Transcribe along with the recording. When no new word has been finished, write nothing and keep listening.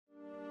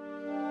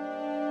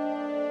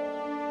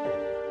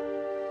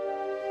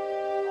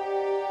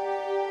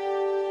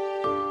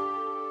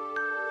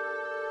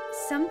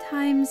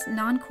Sometimes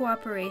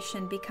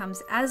non-cooperation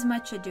becomes as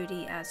much a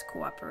duty as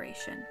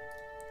cooperation.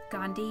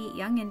 Gandhi,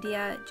 Young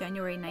India,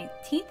 January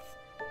 19th,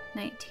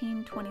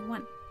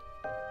 1921.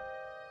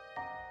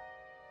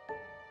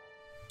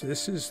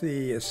 This is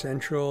the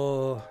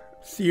essential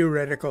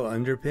theoretical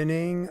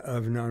underpinning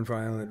of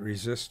nonviolent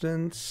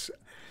resistance,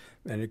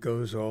 and it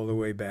goes all the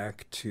way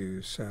back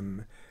to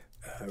some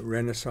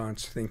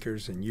Renaissance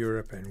thinkers in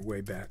Europe and way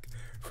back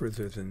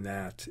further than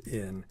that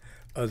in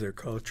other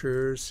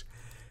cultures.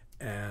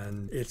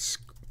 And it's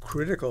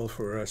critical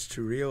for us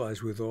to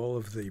realize, with all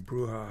of the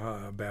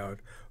brouhaha about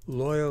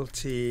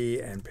loyalty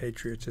and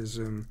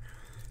patriotism,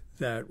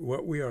 that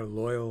what we are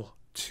loyal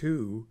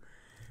to,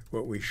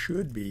 what we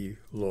should be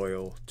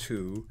loyal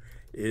to,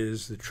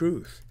 is the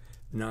truth,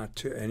 not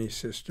to any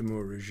system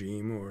or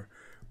regime or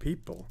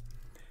people.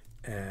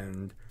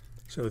 And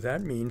so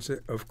that means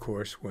that, of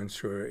course,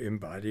 once we're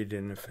embodied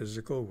in the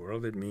physical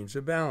world, it means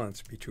a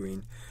balance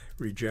between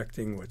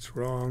rejecting what's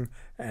wrong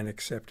and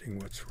accepting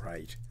what's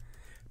right.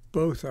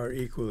 Both are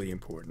equally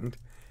important,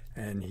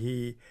 and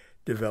he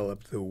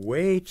developed the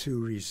way to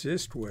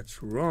resist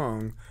what's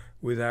wrong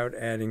without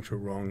adding to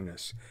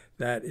wrongness.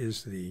 That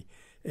is the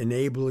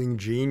enabling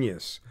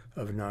genius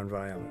of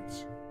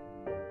nonviolence.